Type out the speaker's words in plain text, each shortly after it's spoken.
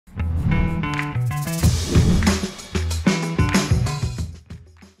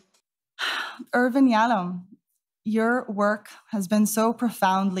Irvin Yalom, your work has been so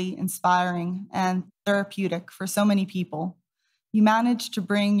profoundly inspiring and therapeutic for so many people. You manage to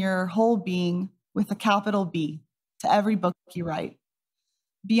bring your whole being with a capital B to every book you write.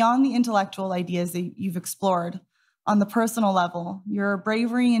 Beyond the intellectual ideas that you've explored, on the personal level, your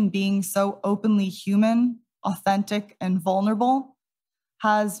bravery in being so openly human, authentic, and vulnerable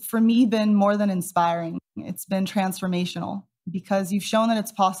has, for me, been more than inspiring. It's been transformational because you've shown that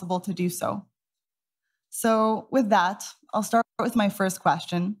it's possible to do so. So, with that, I'll start with my first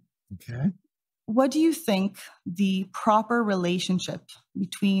question. Okay. What do you think the proper relationship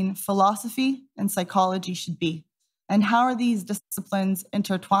between philosophy and psychology should be? And how are these disciplines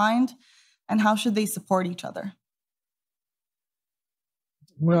intertwined? And how should they support each other?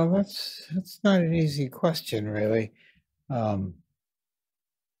 Well, that's not an easy question, really. My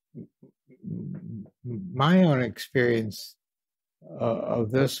own experience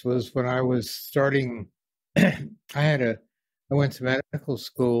of this was when I was starting. I went to medical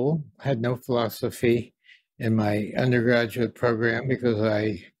school. Had no philosophy in my undergraduate program because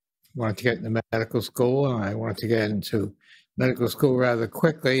I wanted to get into medical school, and I wanted to get into medical school rather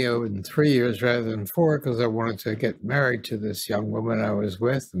quickly, in 3 years rather than 4, because I wanted to get married to this young woman I was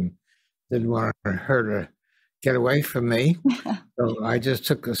with and didn't want her to get away from me. So I just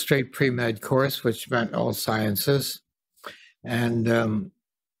took a straight pre-med course, which meant all sciences. And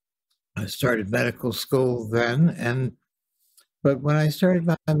I started medical school then. But when I started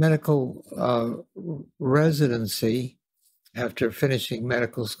my medical residency, after finishing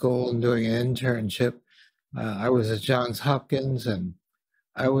medical school and doing an internship, I was at Johns Hopkins, and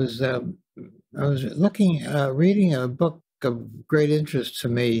I was reading a book of great interest to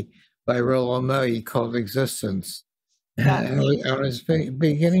me by Roni called Existence. And I was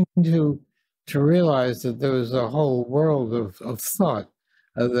beginning to realize that there was a whole world of thought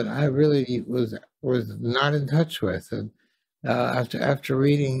that I really was not in touch with. And after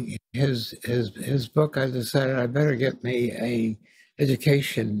reading his book, I decided I better get me a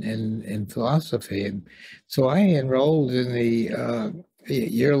education in philosophy. And so I enrolled in the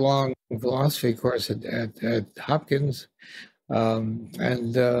year-long philosophy course at Hopkins.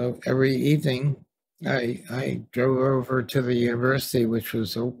 And every evening I drove over to the university, which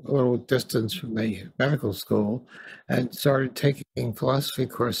was a little distance from the medical school, and started taking philosophy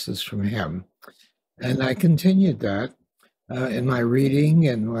courses from him. And I continued that in my reading.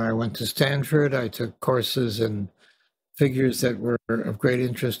 And when I went to Stanford, I took courses in figures that were of great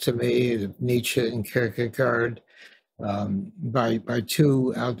interest to me, Nietzsche and Kierkegaard, by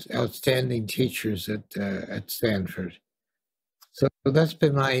two outstanding teachers at Stanford. So that's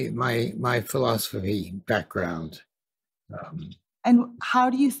been my philosophy background. And how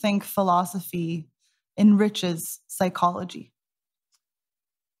do you think philosophy enriches psychology?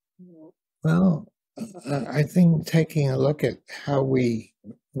 Well, I think taking a look at how we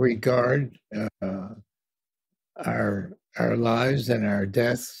regard our lives and our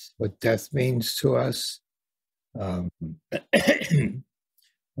deaths, what death means to us, the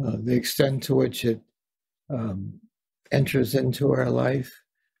extent to which it enters into our life,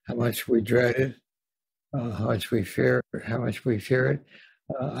 how much we dread it, how much we fear it.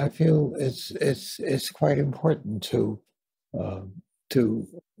 I feel it's quite important to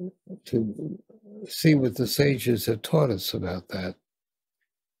see what the sages have taught us about that.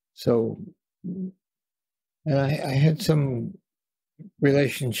 So, and I had some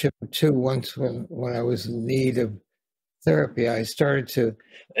relationship too. Once when I was in need of therapy, I started to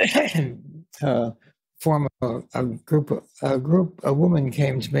form a group. A woman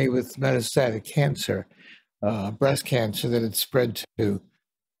came to me with metastatic cancer, breast cancer that had spread to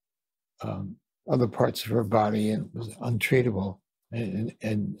other parts of her body and was untreatable,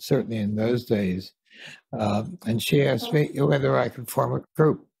 and certainly in those days. And she asked me whether I could form a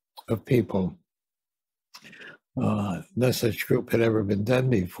group of people. No such group had ever been done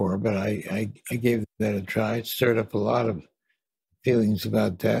before, but I gave that a try. It stirred up a lot of feelings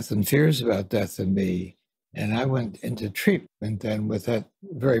about death and fears about death in me. And I went into treatment then with that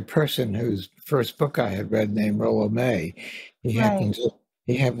very person whose first book I had read, named Roni. He happened to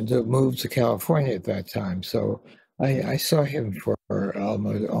have moved to California at that time. So I saw him for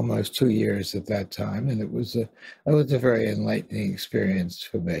almost 2 years at that time, and it was a very enlightening experience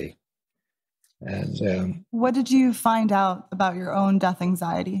for me. And what did you find out about your own death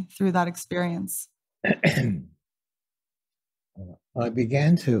anxiety through that experience? I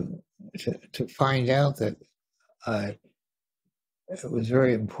began to find out that it was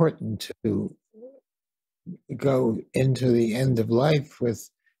very important to go into the end of life with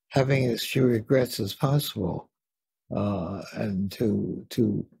having as few regrets as possible, and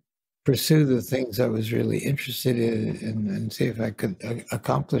to pursue the things I was really interested in and see if I could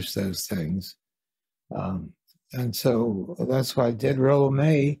accomplish those things. And so that's what I did. Rollo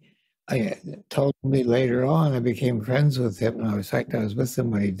May, I told me later on, I became friends with him. And in fact, I was with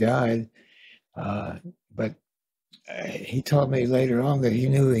him when he died. But he told me later on that he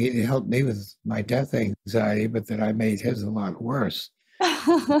knew he'd helped me with my death anxiety, but that I made his a lot worse.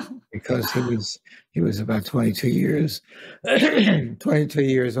 Because he was about 22 years 22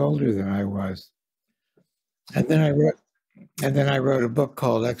 years older than I was. And then I wrote a book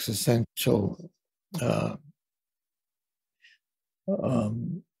called Existential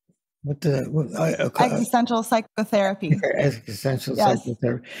Existential psychotherapy. Existential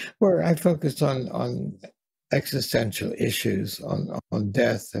psychotherapy, where I focused on existential issues, on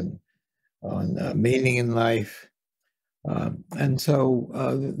death and on meaning in life. And so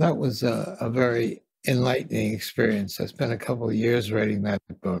that was a very enlightening experience. I spent a couple of years writing that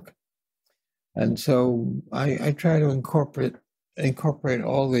book. And so I try to incorporate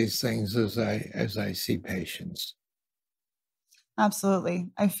all these things as I see patients. Absolutely.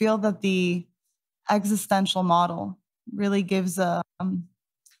 I feel that the existential model really gives the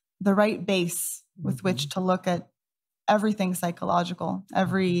right base with which to look at everything psychological.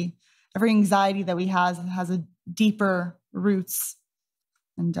 Every anxiety that we has a deeper roots,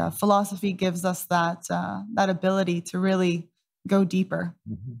 and philosophy gives us that ability to really go deeper.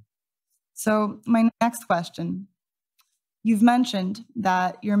 Mm-hmm. So my next question: you've mentioned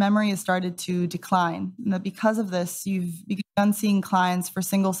that your memory has started to decline, and that because of this, you've begun seeing clients for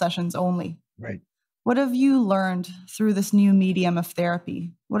single sessions only. Right. What have you learned through this new medium of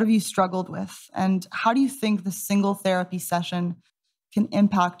therapy? What have you struggled with? And how do you think the single therapy session can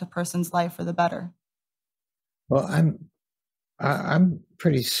impact a person's life for the better? Well, I'm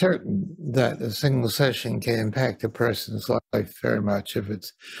pretty certain that a single session can impact a person's life very much if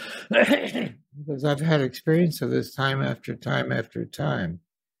it's because I've had experience of this time after time after time.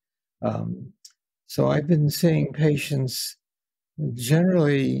 So I've been seeing patients.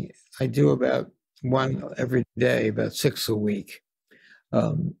 Generally, I do about one every day, about 6 a week.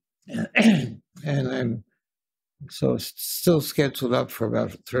 And I'm still scheduled up for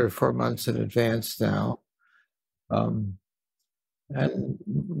about 3 or 4 months in advance now. And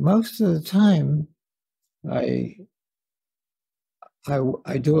most of the time, I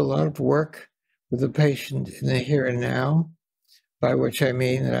do a lot of work with the patient in the here and now, by which I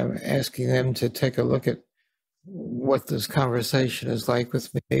mean that I'm asking them to take a look at what this conversation is like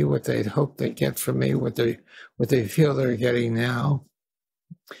with me, what they'd hope they'd get from me, what they feel they're getting now.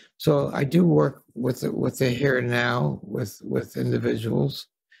 So I do work with the here and now with individuals,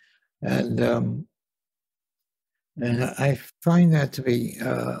 and I find that to be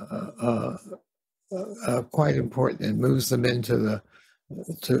quite important. It moves them into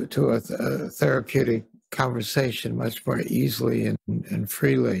to a therapeutic conversation much more easily and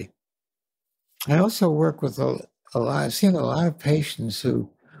freely. I also work with a lot. I've seen a lot of patients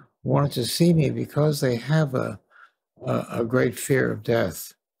who wanted to see me because they have a great fear of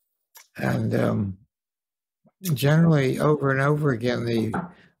death, and generally, over and over again,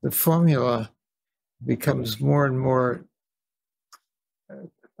 the formula becomes more and more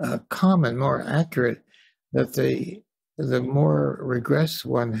common, more accurate. That the more regrets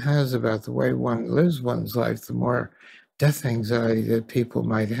one has about the way one lives one's life, the more death anxiety that people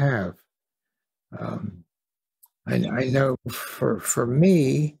might have. I know for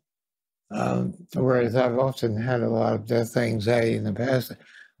me, whereas I've often had a lot of death anxiety in the past,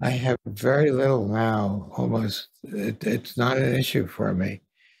 I have very little now. Almost, it's not an issue for me.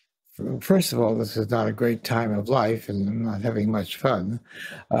 First of all, this is not a great time of life, and I'm not having much fun.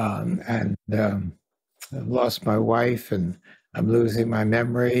 And I've lost my wife, and I'm losing my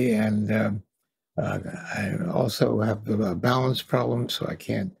memory, and I also have a balance problem, so I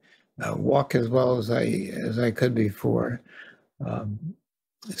can't walk as well as I could before.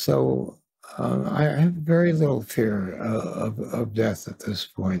 So I have very little fear of death at this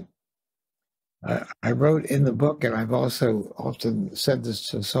point. I wrote in the book, and I've also often said this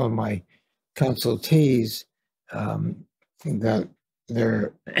to some of my consultees, that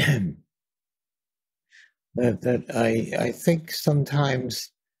they're that I think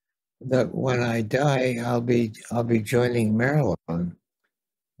sometimes that when I die, I'll be joining Marylin,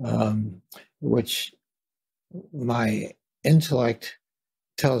 which my intellect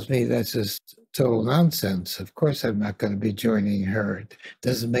tells me that's just total nonsense. Of course, I'm not going to be joining her. It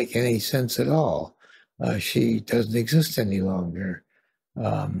doesn't make any sense at all. She doesn't exist any longer.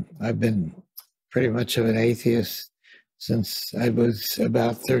 I've been pretty much of an atheist since I was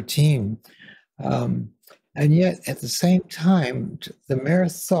about 13. And yet, at the same time, the mere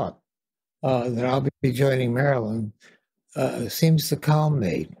thought that I'll be joining Marylin seems to calm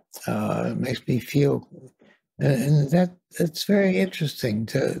me. It makes me feel, and that it's very interesting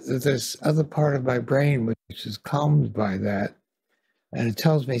that there's other part of my brain which is calmed by that, and it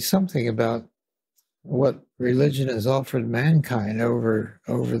tells me something about what religion has offered mankind over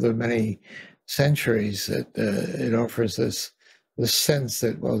the many centuries. That it offers this sense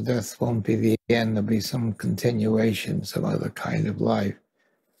that, well, death won't be the end; there'll be some continuation, some other kind of life.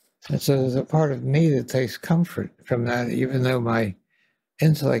 And so there's a part of me that takes comfort from that, even though my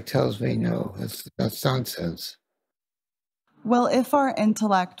intellect tells me no, that's nonsense. Well, if our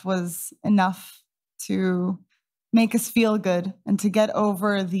intellect was enough to make us feel good and to get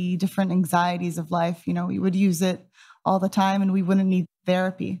over the different anxieties of life, we would use it all the time and we wouldn't need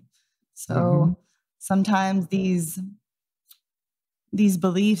therapy. So sometimes these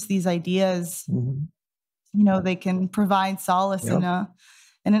beliefs, these ideas, they can provide solace in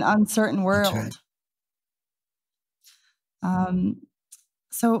an uncertain world. Right.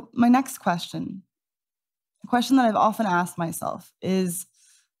 So my next question, a question that I've often asked myself is,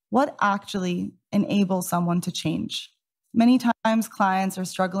 what actually enables someone to change? Many times clients are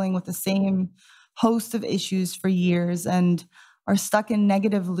struggling with the same host of issues for years and are stuck in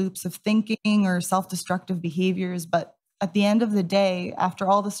negative loops of thinking or self-destructive behaviors. But at the end of the day, after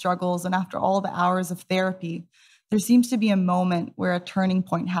all the struggles and after all the hours of therapy, there seems to be a moment where a turning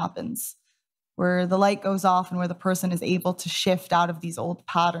point happens, where the light goes off and where the person is able to shift out of these old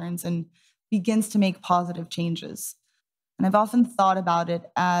patterns and begins to make positive changes. And I've often thought about it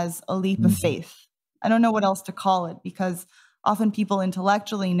as a leap of faith. I don't know what else to call it, because often people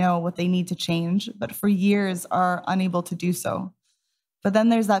intellectually know what they need to change, but for years are unable to do so. But then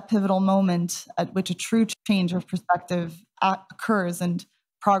there's that pivotal moment at which a true change of perspective occurs and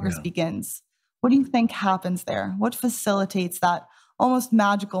progress begins. What do you think happens there? What facilitates that almost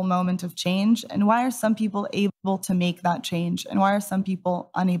magical moment of change? And why are some people able to make that change? And why are some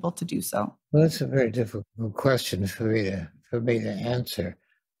people unable to do so? Well, that's a very difficult question for me to answer.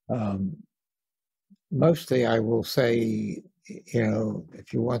 Mostly I will say,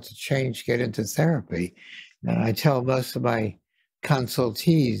 if you want to change, get into therapy. And I tell most of my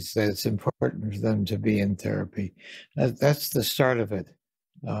consultees that it's important for them to be in therapy. That's the start of it.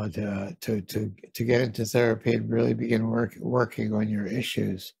 To get into therapy and really begin working on your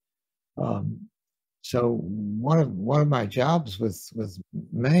issues. So one of my jobs with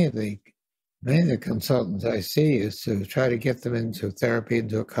many of the consultants I see is to try to get them into therapy,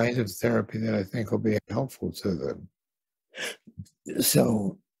 into a kind of therapy that I think will be helpful to them.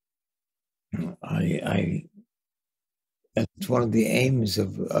 So that's one of the aims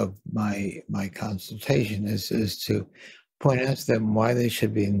of my consultation is to point out to them why they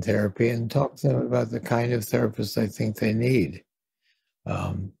should be in therapy and talk to them about the kind of therapist I think they need.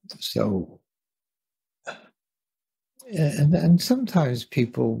 And sometimes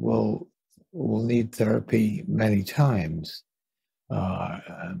people will need therapy many times,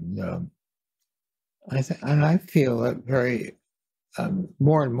 and I feel that very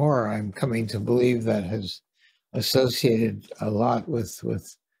more and more I'm coming to believe that has associated a lot with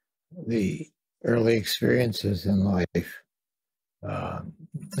the early experiences in life.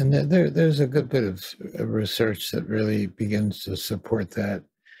 And there's a good bit of research that really begins to support that.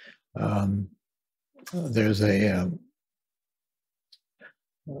 There's a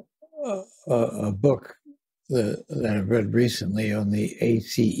book that I've read recently on the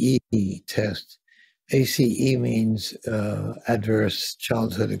ACE test. ACE means adverse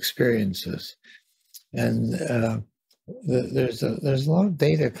childhood experiences, and there's a lot of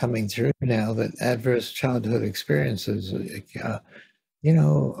data coming through now that adverse childhood experiences,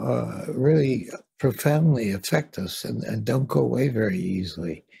 really profoundly affect us and don't go away very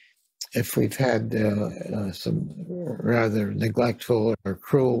easily. If we've had some rather neglectful or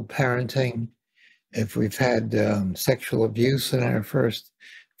cruel parenting, if we've had sexual abuse in our first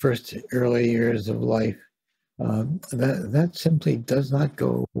early years of life, that simply does not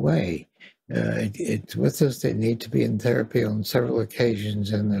go away. It's with us. They need to be in therapy on several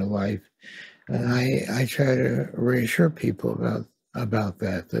occasions in their life, and I try to reassure people about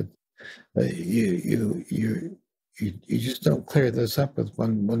that you just don't clear this up with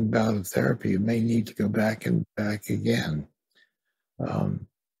one bout of therapy. You may need to go back and back again.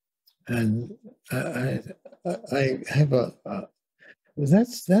 And I have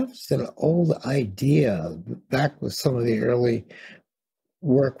that's an old idea back with some of the early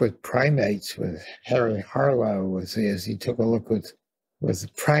work with primates with Harry Harlow as he took a look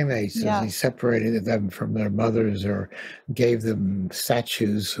with primates as he separated them from their mothers or gave them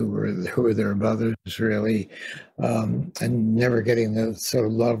statues who were their mothers, really, and never getting the sort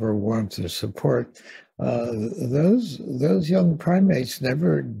of love or warmth or support. Those young primates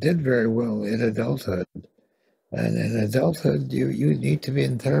never did very well in adulthood. And in adulthood, you need to be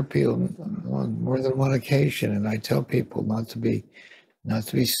in therapy on more than one occasion. And I tell people not to be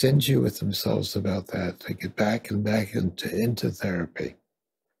stingy with themselves about that. To get back and back into therapy.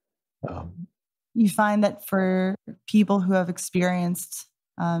 You find that for people who have experienced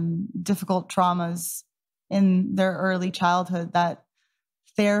difficult traumas in their early childhood, that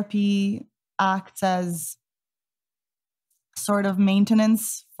therapy acts as sort of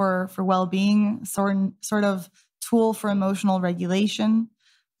maintenance for well-being, sort of tool for emotional regulation.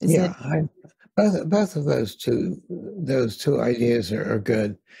 Both of those two ideas are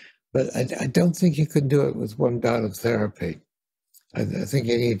good, but I don't think you could do it with one bout of therapy. I think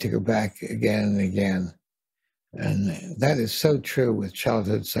you need to go back again and again, and that is so true with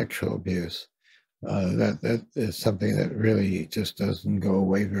childhood sexual abuse. That is something that really just doesn't go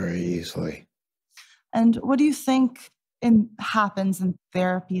away very easily. And what do you think happens in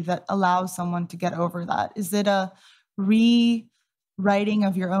therapy that allows someone to get over that? Is it a rewriting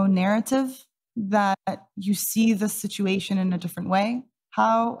of your own narrative, that you see the situation in a different way?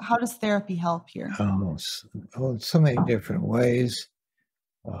 How does therapy help here? So many different ways.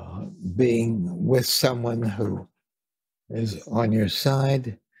 Being with someone who is on your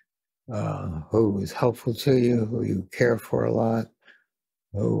side, who is helpful to you, who you care for a lot,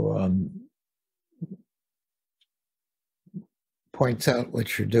 who points out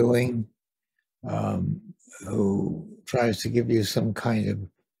what you're doing, who tries to give you some kind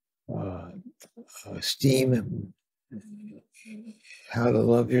of esteem, how to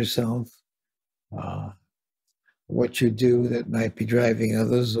love yourself, what you do that might be driving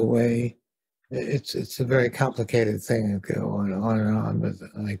others away. It's a very complicated thing to go on and on with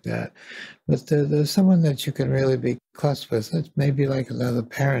like that. But there's someone that you can really be close with. It's maybe like another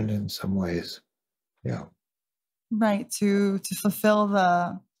parent in some ways. Yeah. Right, to fulfill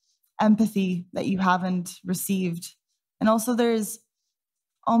the empathy that you haven't received. And also there's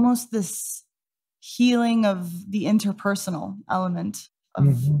almost this healing of the interpersonal element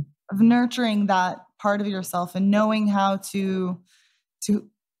of nurturing that part of yourself and knowing how to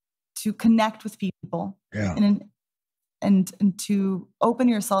connect with people, and to open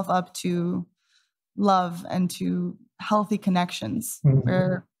yourself up to love and to healthy connections,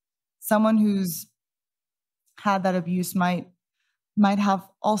 where someone who's had that abuse might have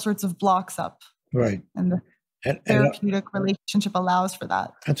all sorts of blocks up. Right. And the therapeutic relationship allows for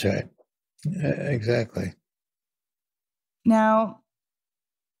that. That's right. Exactly. Now,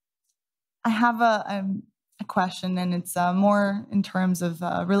 I have a question, and it's more in terms of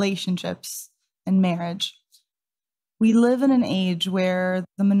relationships and marriage. We live in an age where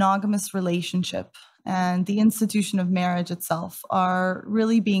the monogamous relationship and the institution of marriage itself are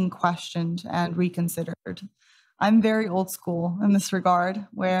really being questioned and reconsidered. I'm very old school in this regard,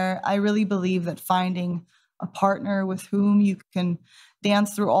 where I really believe that finding a partner with whom you can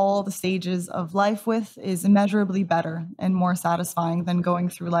dance through all the stages of life with is immeasurably better and more satisfying than going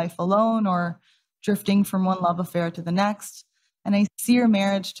through life alone or drifting from one love affair to the next. And I see your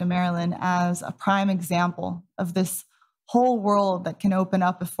marriage to Marylin as a prime example of this whole world that can open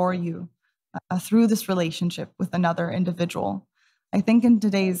up before you through this relationship with another individual. I think in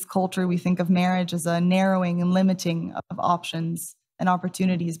today's culture, we think of marriage as a narrowing and limiting of options and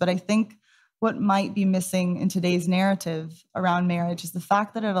opportunities. But I think what might be missing in today's narrative around marriage is the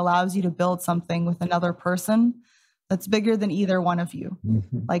fact that it allows you to build something with another person that's bigger than either one of you,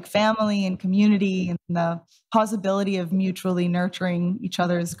 like family and community, and the possibility of mutually nurturing each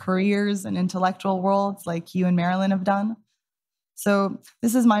other's careers and intellectual worlds like you and Marylin have done. So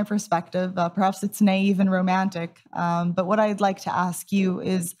this is my perspective. Perhaps it's naive and romantic, but what I'd like to ask you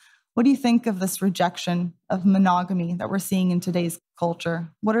is, what do you think of this rejection of monogamy that we're seeing in today's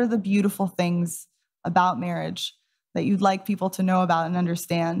culture? What are the beautiful things about marriage that you'd like people to know about and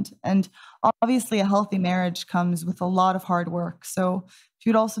understand? And obviously, a healthy marriage comes with a lot of hard work. So if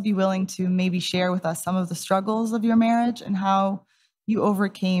you'd also be willing to maybe share with us some of the struggles of your marriage and how you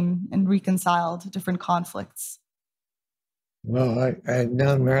overcame and reconciled different conflicts. Well, I had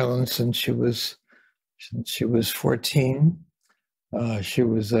known Marylin since she was 14. She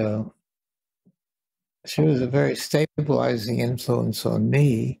was a very stabilizing influence on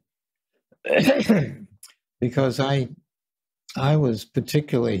me because I was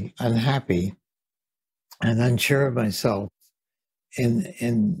particularly unhappy and unsure of myself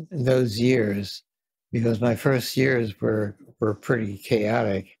in those years, because my first years were were pretty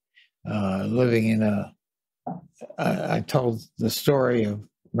chaotic. Living in I told the story of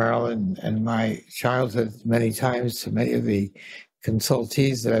Marylin and my childhood many times to many of the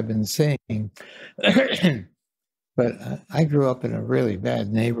consultees that I've been seeing. But I grew up in a really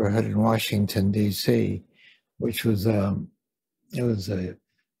bad neighborhood in Washington, D.C., which was it was a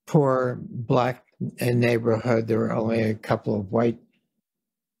poor Black neighborhood. There were only a couple of white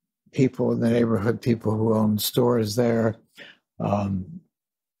people in the neighborhood, people who owned stores there.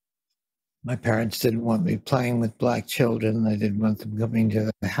 My parents didn't want me playing with Black children. They didn't want them coming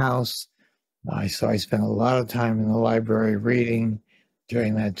to the house. So I spent a lot of time in the library reading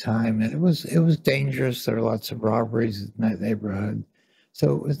during that time, and it was dangerous. There were lots of robberies in that neighborhood,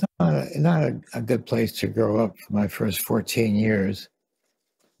 so it was not a good place to grow up for my first 14 years.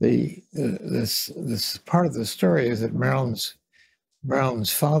 This part of the story is that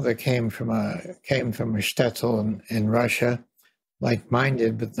Marylin's father came from a shtetl in Russia,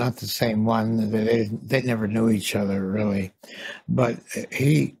 like-minded, but not the same one. They never knew each other really, but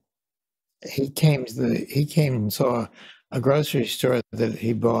he came and saw a grocery store that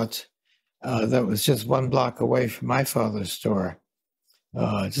he bought that was just 1 block away from my father's store,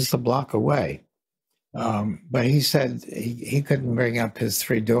 just a block away. But he said he couldn't bring up his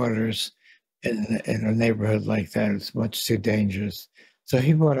 3 daughters in a neighborhood like that. It's much too dangerous. So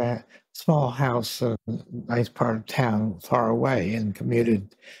he bought a small house, a nice part of town, far away, and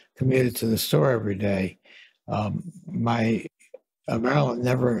commuted to the store every day. Marylin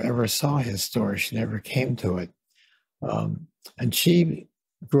never ever saw his store. She never came to it. And she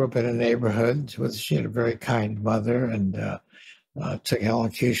grew up in a neighborhood. She had a very kind mother, and took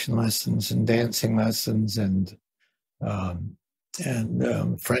elocution lessons and dancing lessons and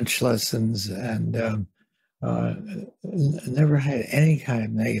French lessons, and never had any kind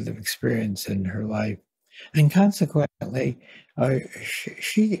of negative experience in her life. And consequently,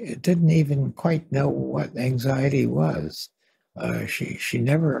 she didn't even quite know what anxiety was. She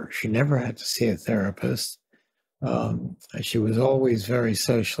never had to see a therapist. She was always very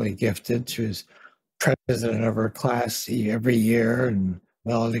socially gifted. She was president of her class every year and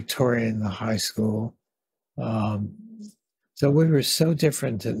valedictorian in the high school. So we were so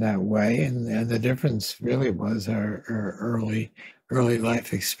different in that way, and the difference really was our early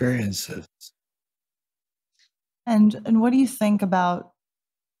life experiences. And what do you think about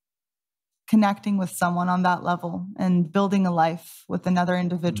connecting with someone on that level and building a life with another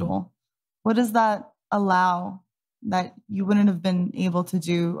individual? What does that allow that you wouldn't have been able to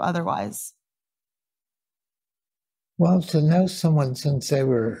do otherwise? Well, to know someone since they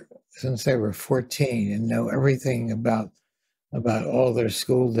were 14 and know everything about all their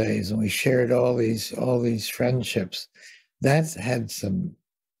school days, and we shared all these friendships, that had some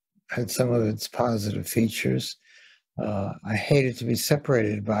of its positive features. I hated to be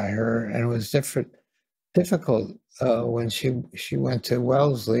separated by her, and it was difficult when she went to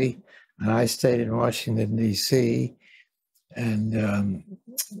Wellesley and I stayed in Washington, D.C., and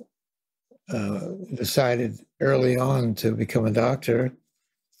decided early on to become a doctor.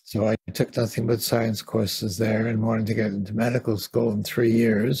 So I took nothing but science courses there and wanted to get into medical school in 3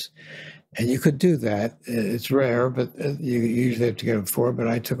 years. And you could do that. It's rare, but you usually have to get it 4. But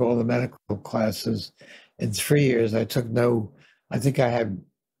I took all the medical classes in 3 years. I think I had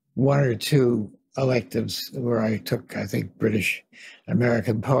 1 or 2 electives where I took, I think, British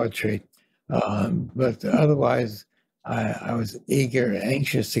American poetry. But otherwise, I was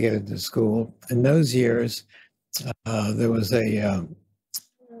anxious to get into school. In those years, there was the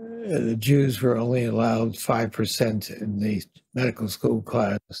Jews were only allowed 5% in the medical school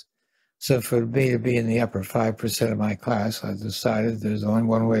class. So for me to be in the upper 5% of my class, I decided there's only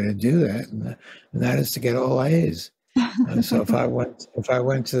one way to do that, and that is to get all A's. So if I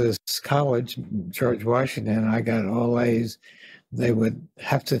went to this college, George Washington, and I got all A's, they would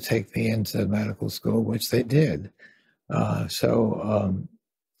have to take me into medical school, which they did.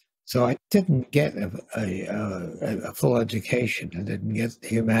 So I didn't get a full education. I didn't get the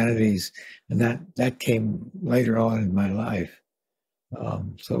humanities, and that came later on in my life.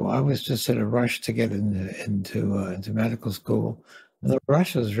 So I was just in a rush to get into medical school. And the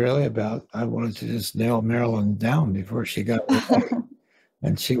rush was really about, I wanted to just nail Marylin down before she got away.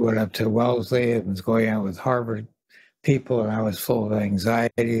 And she went up to Wellesley and was going out with Harvard people, and I was full of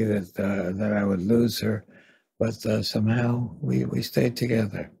anxiety that I would lose her. But somehow we stayed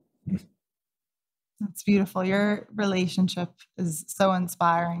together. That's beautiful. Your relationship is so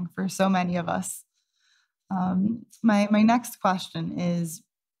inspiring for so many of us. My next question is,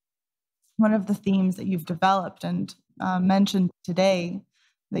 one of the themes that you've developed and mentioned today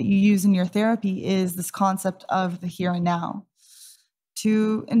that you use in your therapy is this concept of the here and now.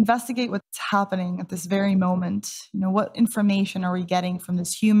 to investigate what's happening at this very moment. What information are we getting from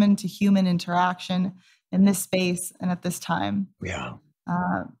this human to human interaction in this space and at this time? Yeah.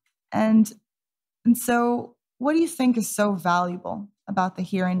 Uh, and so what do you think is so valuable about the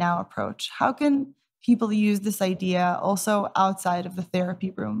here and now approach? How can people use this idea also outside of the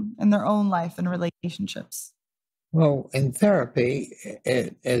therapy room in their own life and relationships? Well, in therapy,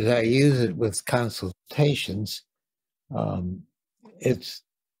 as I use it with consultations, it's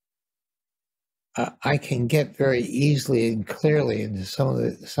I can get very easily and clearly into some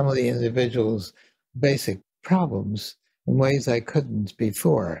of the individual's basic problems in ways I couldn't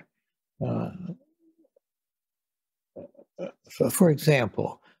before. For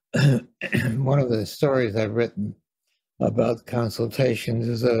example, one of the stories I've written about consultations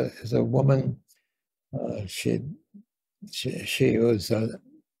is a woman. She was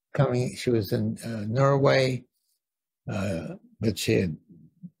coming. She was in Norway, but she had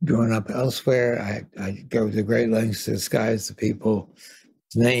grown up elsewhere. I go to great lengths to disguise the people's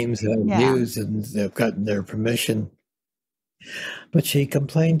names that I've used, and they've gotten their permission. But she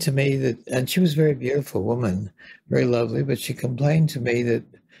complained to me that, and she was a very beautiful woman, very lovely, but she complained to me that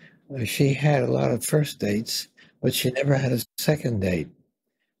she had a lot of first dates, but she never had a second date.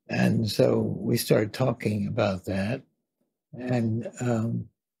 And so we started talking about that. And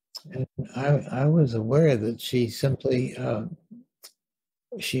I was aware that she simply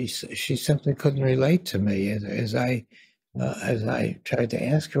she simply couldn't relate to me as I tried to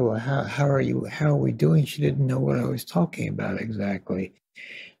ask her, well, how are we doing? She didn't know what I was talking about exactly.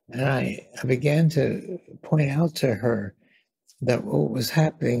 And I began to point out to her that what was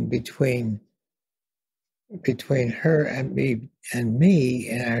happening between her and me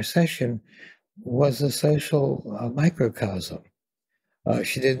in our session was a social microcosm.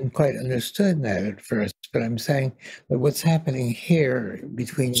 She didn't quite understand that at first, but I'm saying that what's happening here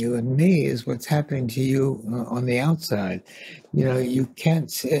between you and me is what's happening to you on the outside. You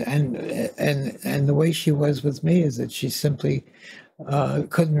can't see, and the way she was with me is that she simply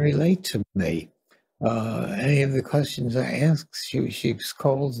couldn't relate to me. Any of the questions I asked, she was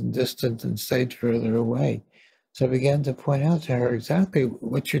cold and distant and stayed further away. So I began to point out to her exactly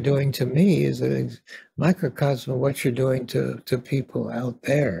what you're doing to me is a microcosm of what you're doing to people out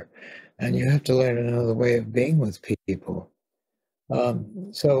there. And you have to learn another way of being with people.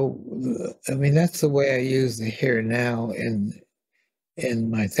 So, I mean, that's the way I use the here and now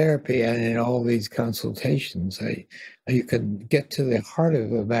in my therapy and in all these consultations. You can get to the heart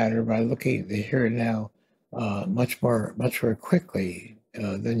of the matter by looking at the here and now much more quickly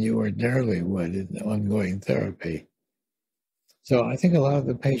than you ordinarily would in ongoing therapy. So I think a lot of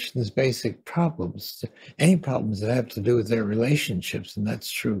the patient's basic problems, any problems that have to do with their relationships, and that's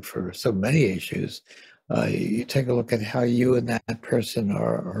true for so many issues, you take a look at how you and that person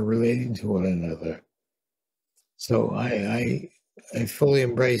are relating to one another. So I fully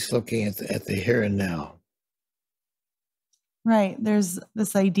embrace looking at the here and now. Right. There's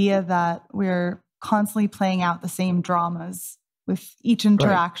this idea that we're constantly playing out the same dramas with each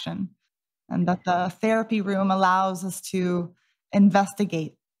interaction, and that the therapy room allows us to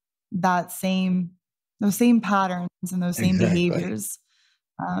investigate those same patterns and those same behaviors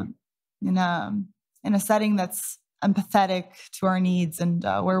in a setting that's empathetic to our needs and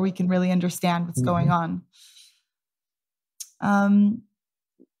where we can really understand what's going on. My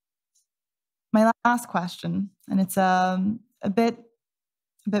last question, and it's a bit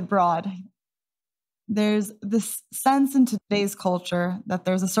broad. There's this sense in today's culture that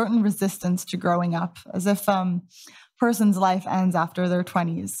there's a certain resistance to growing up, as if person's life ends after their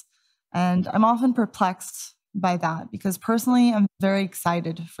 20s. And I'm often perplexed by that because personally, I'm very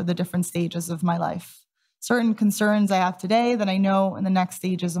excited for the different stages of my life. Certain concerns I have today that I know in the next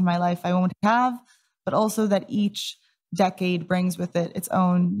stages of my life I won't have, but also that each decade brings with it its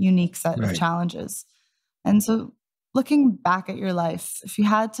own unique set of challenges. And so looking back at your life, if you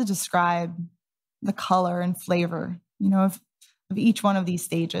had to describe the color and flavor, of each one of these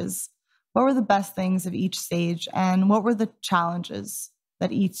stages, what were the best things of each stage and what were the challenges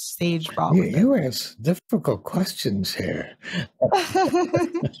that each stage brought with it? You ask difficult questions here.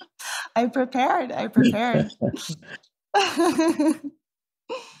 I prepared.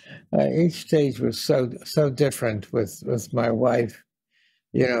 Each stage was so different with my wife.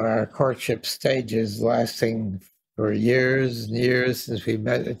 Our courtship stages lasting for years and years since we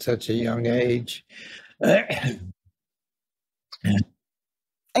met at such a young age.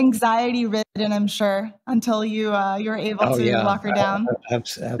 Anxiety ridden, I'm sure, until you were able to lock her down.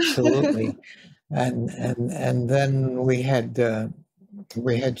 Absolutely. and then we had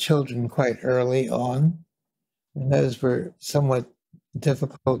children quite early on, and those were somewhat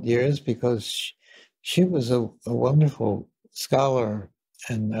difficult years because she was a wonderful scholar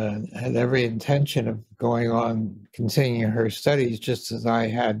and had every intention of going on continuing her studies just as I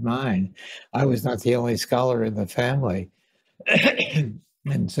had mine. I was not the only scholar in the family.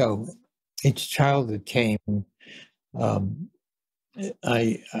 And so each child that came, um,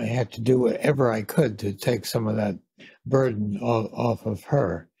 I had to do whatever I could to take some of that burden off of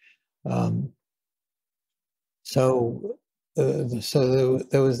her. Um, so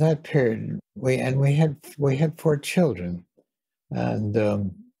there was that period. We had 4 children, and uh,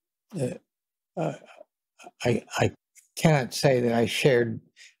 I cannot say that I shared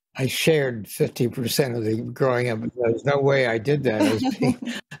 50% of the growing up. There's no way I did that.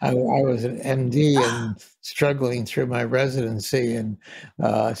 I was an MD and struggling through my residency, and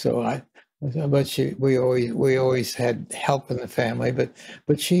we always had help in the family.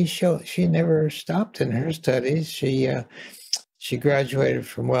 But she never stopped in her studies. She graduated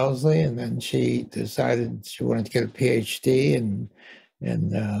from Wellesley, and then she decided she wanted to get a PhD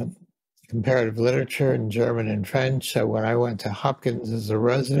in comparative literature in German and French. So when I went to Hopkins as a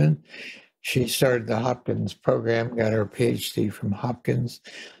resident, she started the Hopkins program, got her PhD from Hopkins.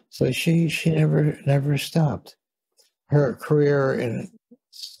 So she never stopped. Her career, in a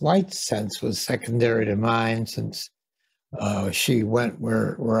slight sense, was secondary to mine, since she went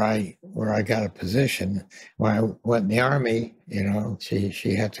where I got a position. When I went in the Army,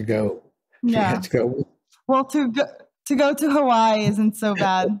 she had to go. She had to go. Well, to go to Hawaii isn't so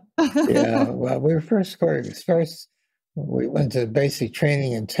bad. Yeah, well, we were first we went to basic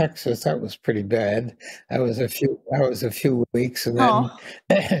training in Texas. That was pretty bad. That was a few weeks, and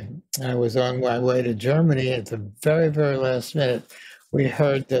then I was on my way to Germany at the very, very last minute. We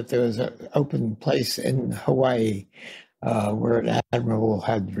heard that there was an open place in Hawaii where an admiral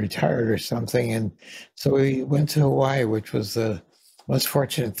had retired or something, and so we went to Hawaii, which was the most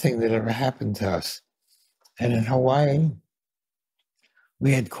fortunate thing that ever happened to us. And in Hawaii,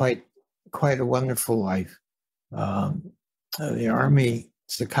 we had quite a wonderful life. The Army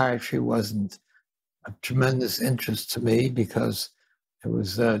psychiatry wasn't of tremendous interest to me, because it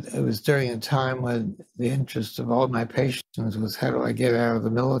was during a time when the interest of all my patients was, how do I get out of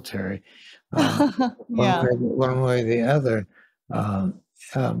the military? One way or the other.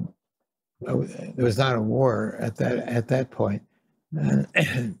 There was not a war at that point, and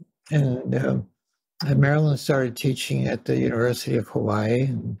Marylin started teaching at the University of Hawaii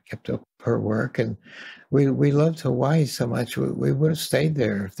and kept up her work. And we loved Hawaii so much, we would have stayed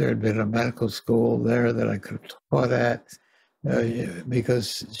there if there had been a medical school there that I could have taught at,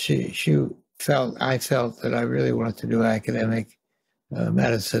 because I felt that I really wanted to do academic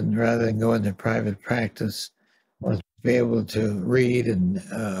medicine rather than go into private practice. I wanted to be able to read and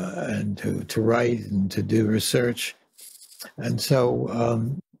to write and to do research. And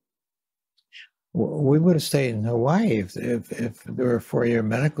so we would have stayed in Hawaii if there were a 4-year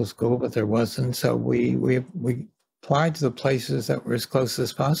medical school, but there wasn't. So we applied to the places that were as close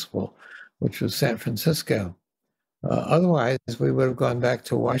as possible, which was San Francisco. Otherwise, we would have gone back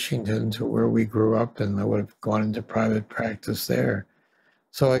to Washington, to where we grew up, and I would have gone into private practice there.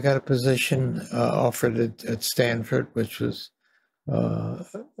 So I got a position offered at Stanford, which was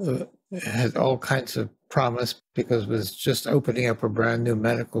had all kinds of promise, because it was just opening up a brand new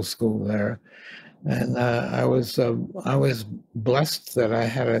medical school there. And I was blessed that I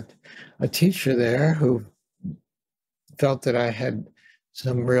had a teacher there who felt that I had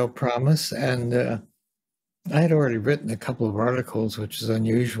some real promise, and I had already written a couple of articles, which is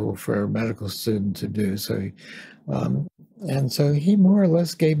unusual for a medical student to do. So, and so he more or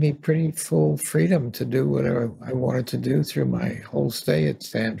less gave me pretty full freedom to do whatever I wanted to do through my whole stay at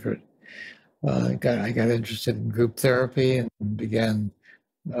Stanford. I got interested in group therapy and began.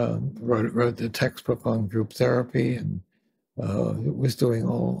 Wrote the textbook on group therapy, and was doing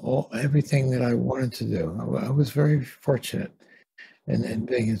everything that I wanted to do. I was very fortunate in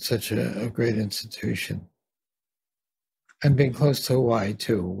being in such a great institution, and being close to Hawaii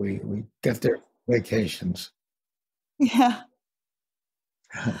too. We got their vacations. Yeah,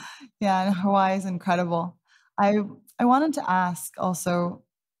 and Hawaii is incredible. I wanted to ask also,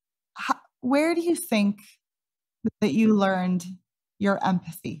 where do you think that you learned your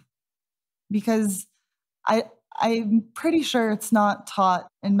empathy? Because I'm pretty sure it's not taught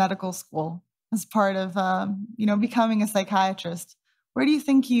in medical school as part of becoming a psychiatrist. Where do you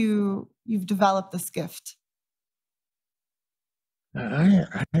think you've developed this gift? I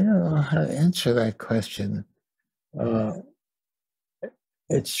don't know how to answer that question.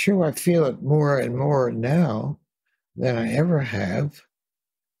 It's true, I feel it more and more now than I ever have.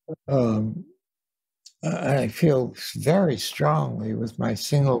 I feel very strongly with my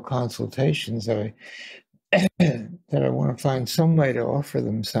single consultations that I want to find some way to offer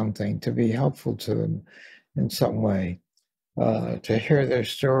them something, to be helpful to them in some way, to hear their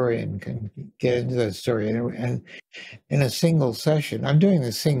story and can get into that story. And in a single session, I'm doing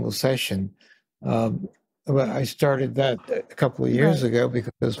a single session. But I started that a couple of years ago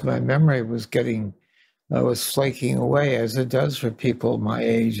because my memory was flaking away, as it does for people my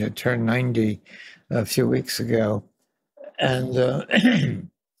age. I turned 90 a few weeks ago. And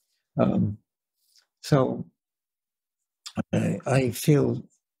so I feel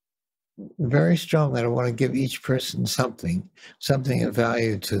very strong that I want to give each person something of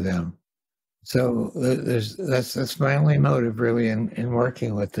value to them. So that's my only motive really in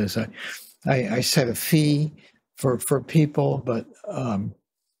working with this. I set a fee for people, but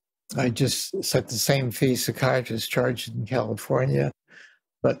I just set the same fee psychiatrists charge in California.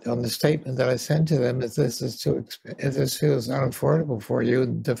 But on the statement that I send to them, if this feels unaffordable for you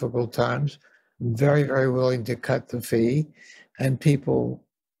in difficult times, I'm very, very willing to cut the fee. And people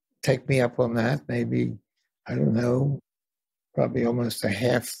take me up on that. Maybe, I don't know, probably almost a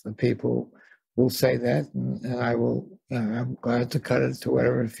half the people will say that, and I will. I'm glad to cut it to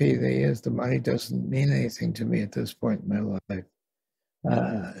whatever fee they is. The money doesn't mean anything to me at this point in my life.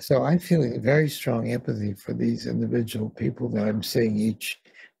 So I'm feeling very strong empathy for these individual people that I'm seeing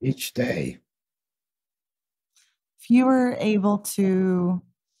each day. If you were able to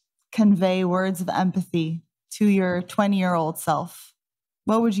convey words of empathy to your 20-year-old self,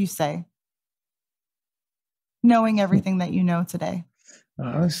 what would you say? Knowing everything that you know today.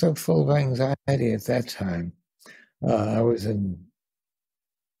 I was so full of anxiety at that time. I was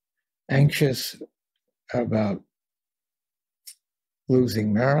anxious about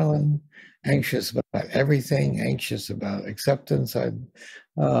losing Marylin, anxious about everything, anxious about acceptance. I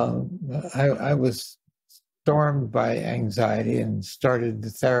was stormed by anxiety and started the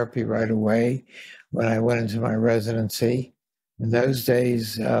therapy right away when I went into my residency. In those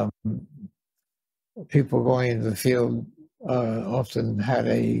days, people going into the field often had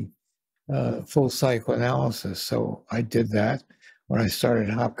a full psychoanalysis. So I did that. When I started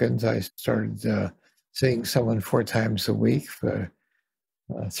Hopkins, I started seeing someone 4 times a week for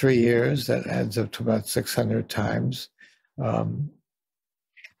 3 years. That adds up to about 600 times. Don't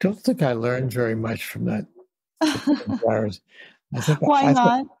think I learned very much from that. Why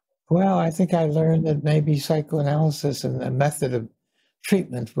not? I think I learned that maybe psychoanalysis and the method of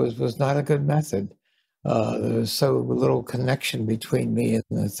treatment was not a good method. There was so little connection between me and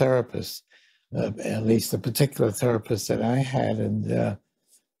the therapist, at least the particular therapist that I had. And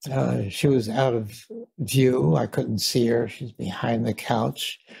she was out of view. I couldn't see her. She's behind the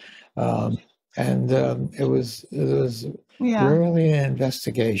couch. It was really an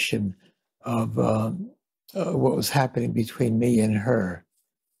investigation of what was happening between me and her.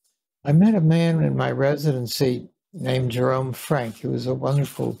 I met a man in my residency named Jerome Frank. He was a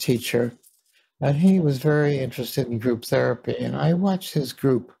wonderful teacher, and he was very interested in group therapy. And I watched his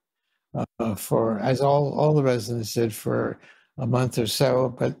group as all the residents did, for a month or so.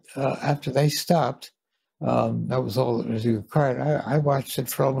 But after they stopped, that was all that was required. I watched it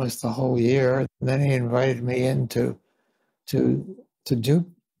for almost the whole year. And then he invited me in to do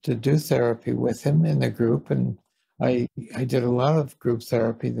therapy with him in the group, and I did a lot of group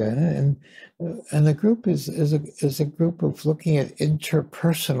therapy then. And the group is a group of looking at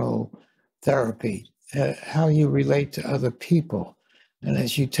interpersonal therapy, how you relate to other people. And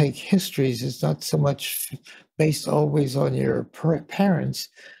as you take histories, it's not so much based always on your parents,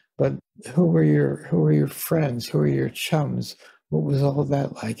 but who are your friends? Who are your chums? What was all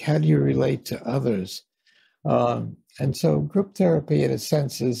that like? How do you relate to others? And so group therapy, in a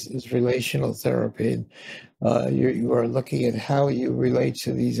sense, is relational therapy. And you are looking at how you relate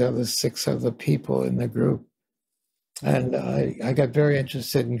to these 6 other people in the group. And I got very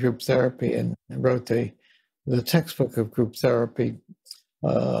interested in group therapy and wrote the textbook of group therapy.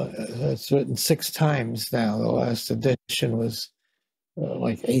 It's written 6 times now. The last edition was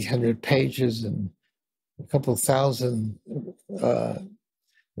like 800 pages and a couple thousand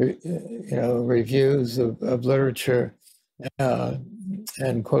reviews of literature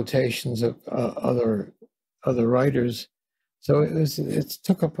and quotations of other writers. So it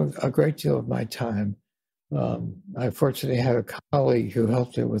took up a great deal of my time. I fortunately had a colleague who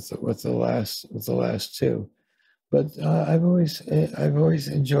helped me with the last 2. But I've always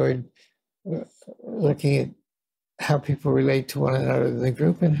enjoyed looking at how people relate to one another in the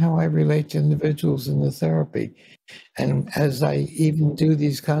group and how I relate to individuals in the therapy. And as I even do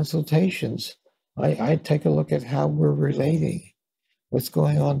these consultations, I take a look at how we're relating, what's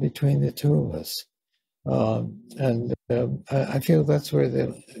going on between the 2 of us. And I feel that's where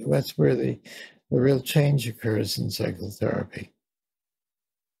the real change occurs in psychotherapy.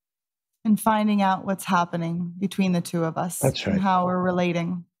 And finding out what's happening between the two of us. That's right. And how we're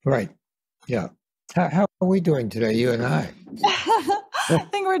relating. Right. Yeah. How are we doing today, you and I? I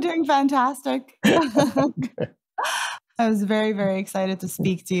think we're doing fantastic. I was very, very excited to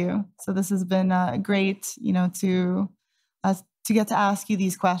speak to you. So this has been great, to get to ask you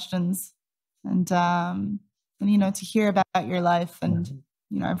these questions and to hear about your life. And,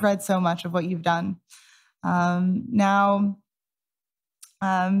 I've read so much of what you've done. Now,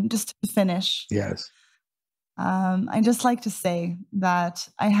 just to finish. Yes. I'd just like to say that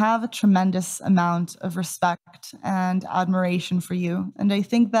I have a tremendous amount of respect and admiration for you. And I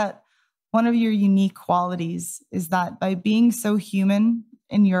think that one of your unique qualities is that by being so human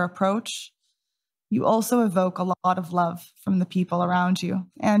in your approach, you also evoke a lot of love from the people around you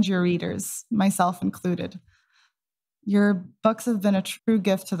and your readers, myself included. Your books have been a true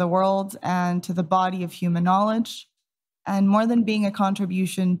gift to the world and to the body of human knowledge. And more than being a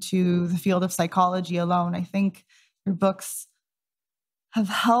contribution to the field of psychology alone, I think your books have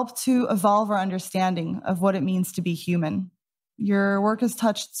helped to evolve our understanding of what it means to be human. Your work has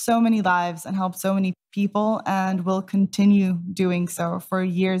touched so many lives and helped so many people and will continue doing so for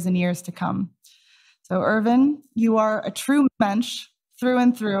years and years to come. So, Irvin, you are a true mensch through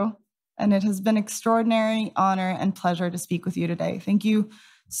and through, and it has been an extraordinary honor and pleasure to speak with you today. Thank you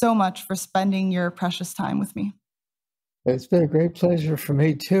so much for spending your precious time with me. It's been a great pleasure for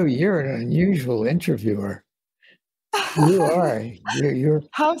me too. You're an unusual interviewer. You are. You're.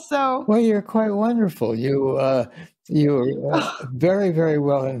 How so? Well, you're quite wonderful. You're very, very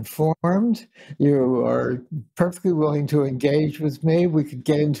well informed. You are perfectly willing to engage with me. We could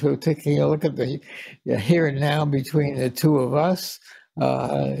get into taking a look at the here and now between the two of us.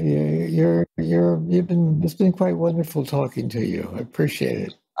 It's been quite wonderful talking to you. I appreciate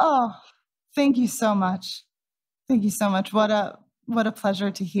it. Oh, thank you so much. Thank you so much. What a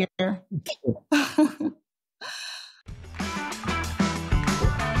pleasure to hear.